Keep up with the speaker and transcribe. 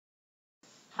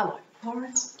Hello,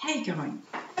 Taurus. How you going?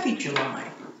 Happy July.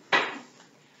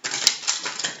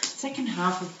 Second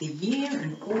half of the year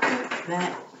and all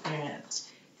that jazz.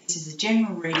 This is a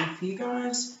general reading for you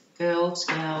guys. Girls,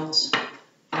 gals,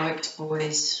 blokes,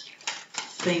 boys,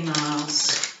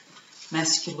 females,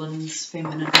 masculines,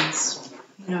 feminines,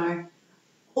 you know,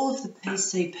 all of the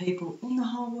PC people in the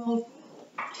whole world.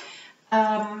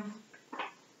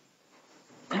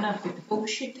 Enough with the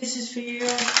bullshit. This is for you.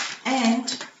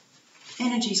 And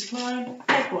energy's flowing.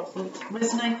 Take what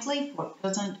resonates, leave what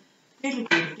doesn't. Do.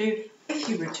 If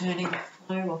you're returning,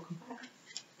 hello, welcome back.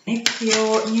 And if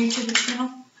you're new to the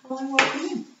channel, hello, welcome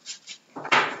in.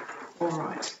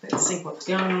 Alright, let's see what's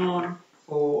going on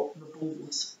for the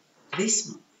bulls this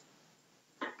month.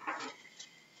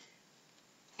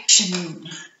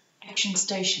 Action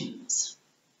stations.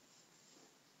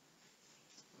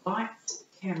 Lights,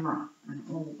 camera, and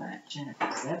all that jazz.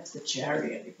 That's the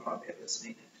chariot if I've ever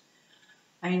seen it.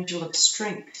 Angel of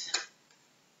strength.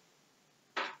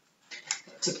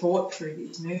 Support through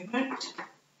this movement.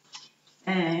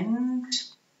 And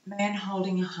man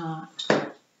holding a heart.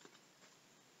 Oh,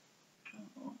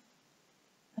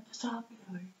 that's Fabio.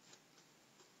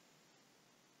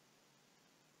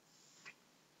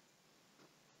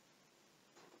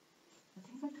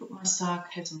 I took my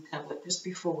sarcasm tablet just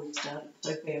before we started,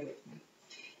 so bear with me.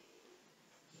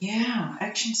 Yeah,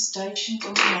 action stations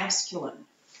on the masculine.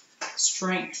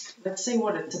 Strength. Let's see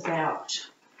what it's about.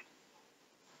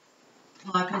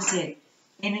 Like I said,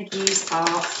 energies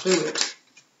are fluid.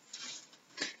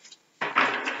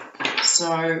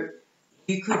 So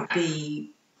you could be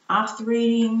half the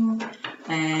reading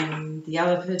and the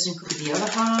other person could be the other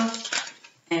half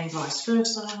and vice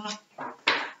versa.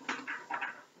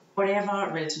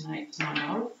 Whatever resonates, my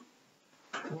love.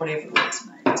 Whatever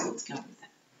resonates, let's go with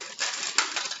that.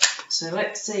 So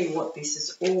let's see what this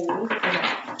is all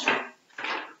about.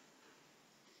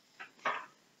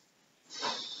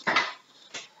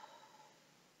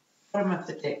 Bottom of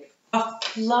the deck. Oh,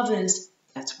 lovers,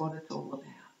 that's what it's all about.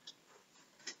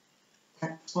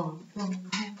 That's what it's all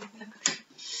about.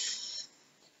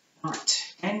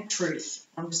 Right, and truth.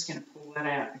 I'm just going to pull that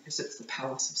out because it's the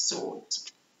Palace of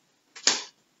Swords.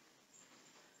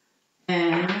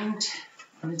 And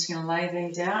I'm just going to lay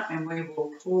these out and we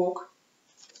will talk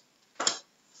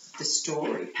the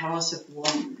story. Palace of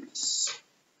Wands,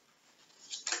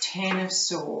 Ten of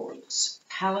Swords,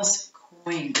 Palace of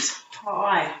Coins,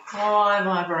 high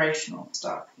vibrational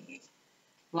stuff here,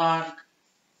 like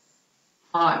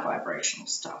high vibrational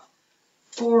stuff.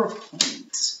 Four of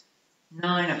Coins,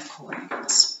 Nine of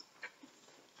Coins.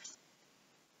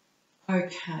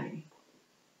 Okay.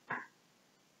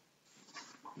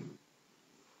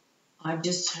 I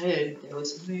just heard there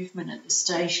was a movement at the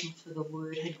station for the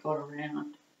word had got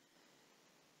around.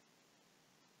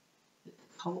 That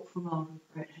the cult from Old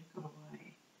Regret had got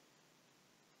away.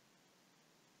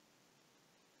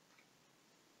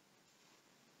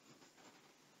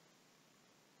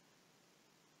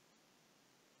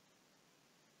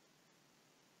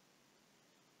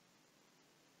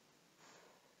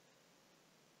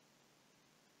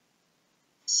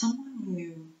 Someone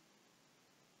you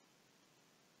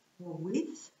were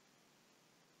with,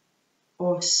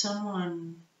 or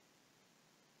someone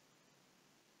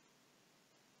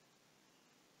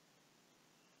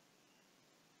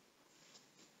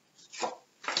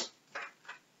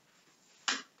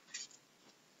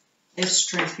there's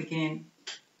strength again.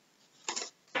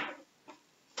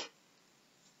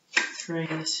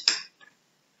 Threes.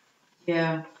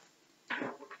 Yeah.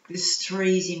 There's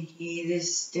threes in here.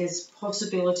 There's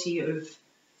possibility of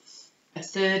a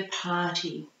third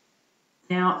party.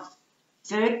 Now,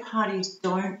 third parties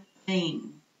don't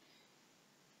mean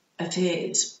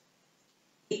affairs.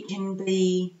 It can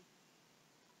be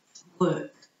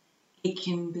work. It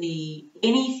can be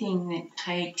anything that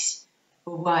takes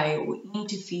away or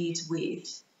interferes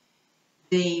with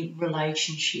the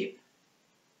relationship.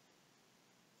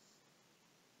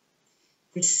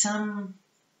 There's some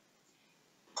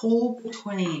pull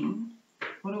between,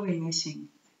 what are we missing?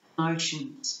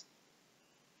 Emotions.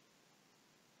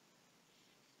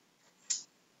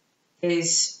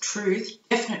 There's truth,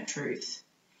 definite truth.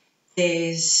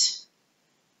 There's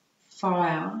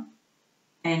fire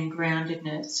and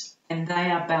groundedness, and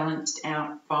they are balanced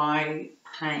out by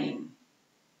pain.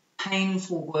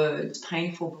 Painful words,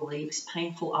 painful beliefs,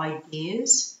 painful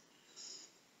ideas.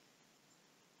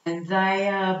 And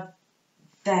that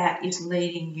is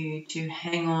leading you to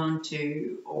hang on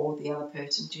to, or the other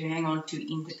person, to hang on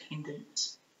to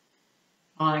independence.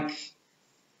 Like,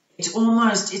 it's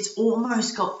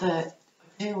almost got the, I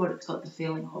tell you what it's got the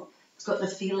feeling of. It's got the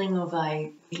feeling of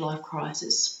a midlife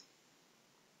crisis.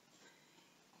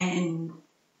 And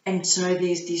so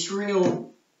there's this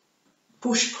real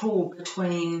push-pull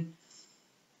between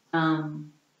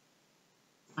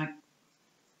like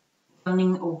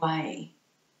running away,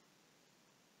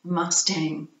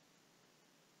 Mustang,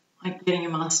 like getting a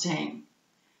Mustang,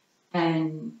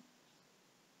 and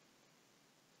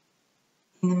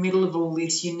in the middle of all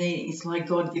this, it's like,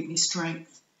 God, give me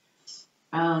strength.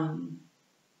 With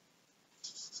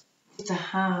the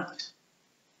heart,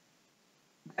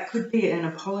 that could be an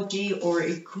apology, or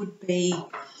it could be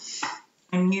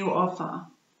a new offer.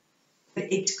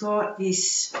 But it's got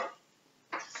this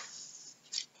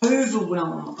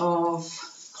overwhelm of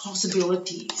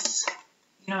possibilities,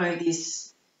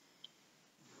 this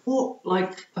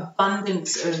like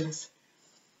abundance of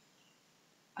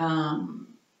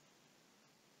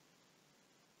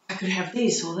I could have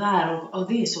this or that, or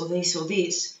this or this or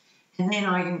this, and then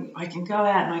I can go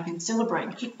out and I can celebrate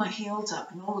and kick my heels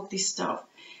up and all of this stuff.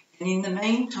 And in the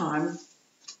meantime,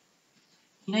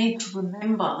 you need to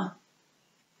remember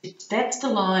that's the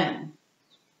lion,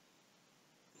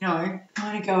 trying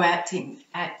to go at things.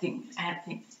 And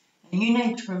you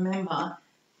need to remember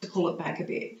to pull it back a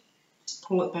bit. Just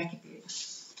pull it back a bit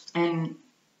and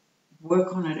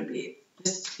work on it a bit.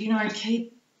 Just,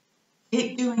 keep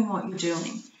doing what you're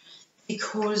doing.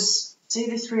 Because see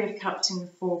the Three of Cups in the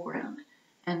foreground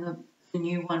and the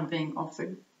new one being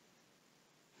offered.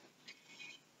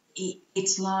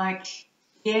 It's like,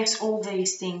 yes, all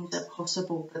these things are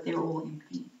possible, but they're all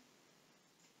empty.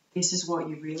 This is what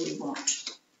you really want.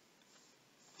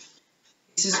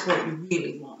 This is what you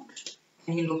really want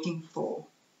and you're looking for.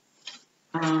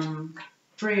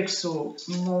 Three of Swords,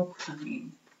 more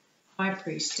coming. High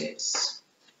Priestess,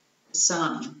 the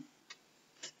Sun,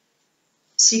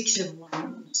 Six of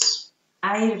Wands,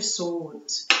 Eight of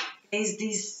Swords. There's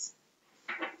this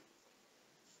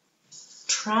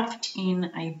trapped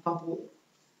in a bubble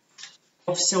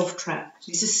of self-trapped.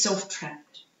 This is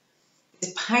self-trapped.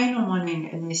 There's pain on one end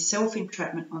and there's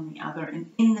self-entrapment on the other,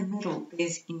 and in the middle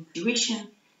there's intuition,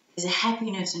 there's a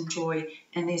happiness and joy,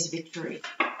 and there's victory.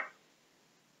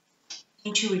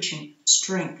 Intuition,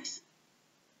 strength,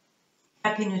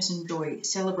 happiness and joy,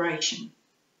 celebration,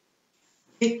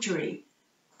 victory,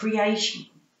 creation,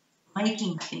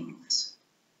 making things,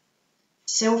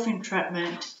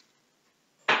 self-entrapment,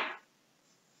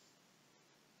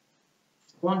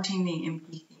 wanting the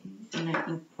empty things and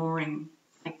ignoring,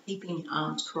 like keeping your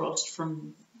arms crossed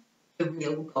from the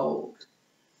real gold.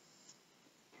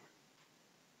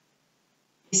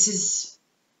 This is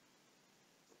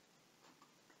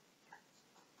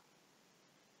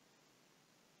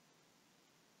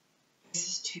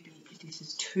too big. This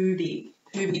is too big.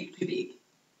 Too big, too big.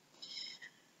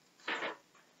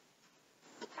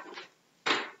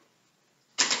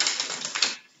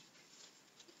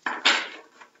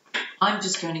 I'm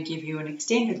just going to give you an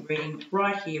extended reading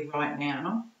right here, right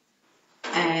now,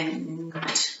 and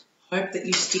hope that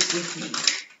you stick with me,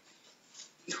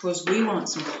 because we want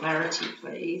some clarity,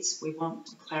 please. We want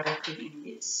some clarity in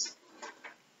this.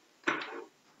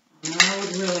 And I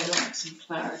would really like some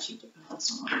clarity to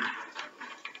pass on.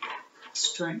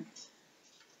 Strength.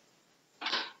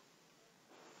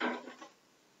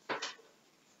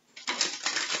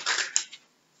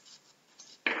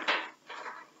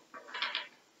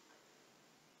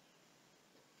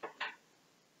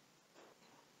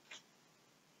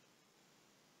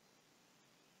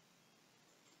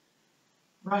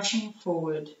 Rushing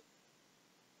forward,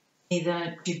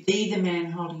 either to be the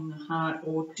man holding the heart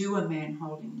or do a man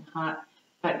holding the heart,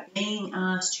 but being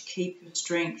asked to keep your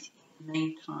strength in the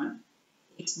meantime.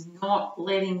 It's not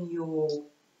letting your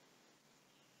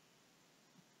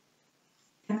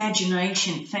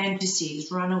imagination, fantasies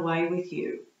run away with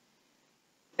you.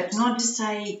 That's not to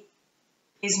say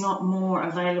there's not more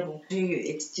available to you.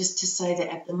 It's just to say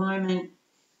that at the moment,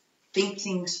 think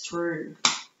things through.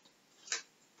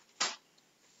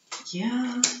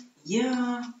 Yeah.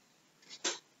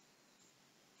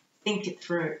 Think it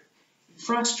through. You're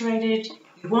frustrated,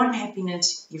 you want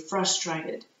happiness, you're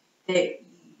frustrated. That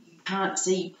you can't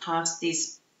see past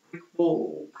this brick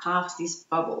wall, past this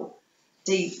bubble.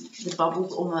 See, the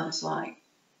bubble's almost like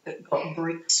it got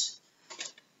bricks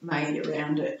made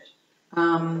around it.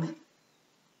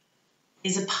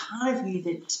 There's a part of you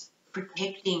that's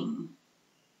protecting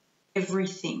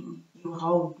everything you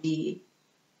hold dear.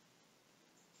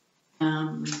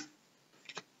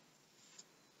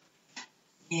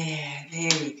 Yeah, there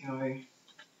we go.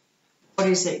 What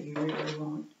is it you really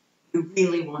want? You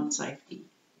really want safety.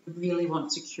 You really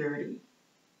want security.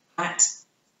 That's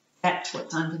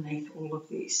what's underneath all of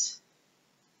this.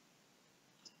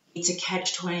 It's a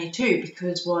catch-22,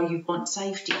 because while you want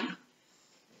safety,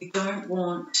 You don't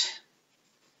want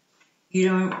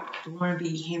to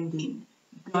be hemmed in.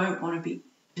 You don't want to be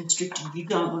constricted. You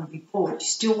don't want to be bored. You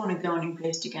still want to go and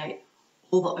investigate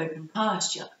all the open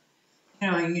pasture. You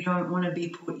know, you don't want to be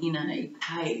put in a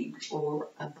cage or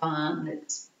a barn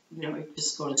that's, you know,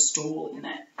 just got a stall in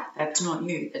it. That's not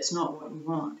you. That's not what you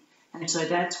want. And so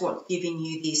that's what's giving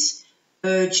you this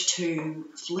urge to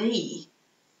flee.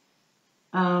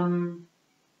 But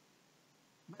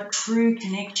true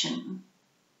connection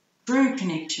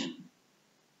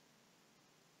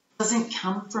doesn't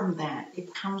come from that.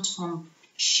 It comes from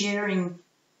sharing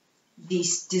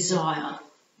this desire,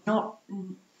 not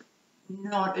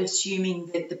assuming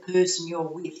that the person you're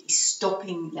with is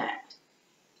stopping that.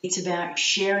 It's about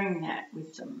sharing that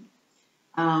with them.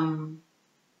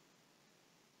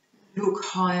 Look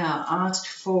higher, ask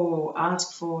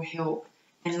for help,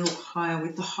 and look higher.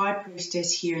 With the High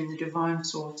Priestess here and the Divine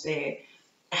Source there,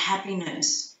 the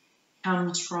happiness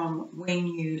comes from when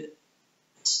you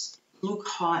look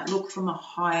high, look from a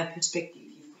higher perspective.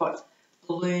 You've got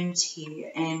balloons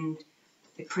here and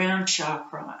the crown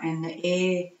chakra and the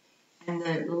air and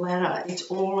the ladder. It's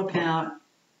all about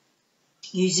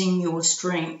using your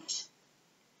strength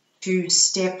to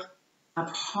step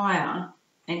up higher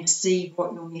and see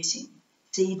what you're missing.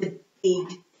 See the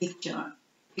big picture.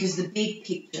 Because the big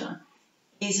picture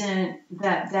isn't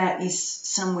that is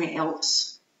somewhere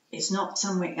else. It's not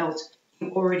somewhere else. You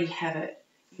already have it.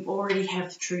 You already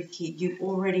have the truth here. You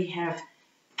already have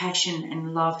passion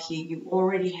and love here. You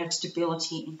already have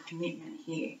stability and commitment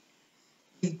here.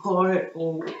 You've got it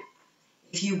all.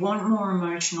 If you want more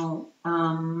emotional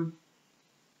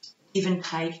give and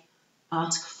take,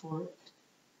 ask for it.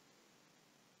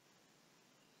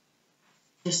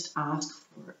 Just ask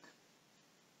for it.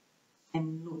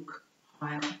 And look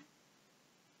higher.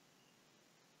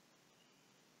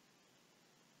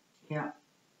 Yeah.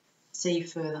 See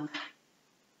further.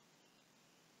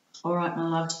 All right, my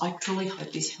loves, I truly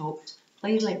hope this helped.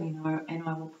 Please let me know and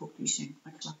I will talk to you soon.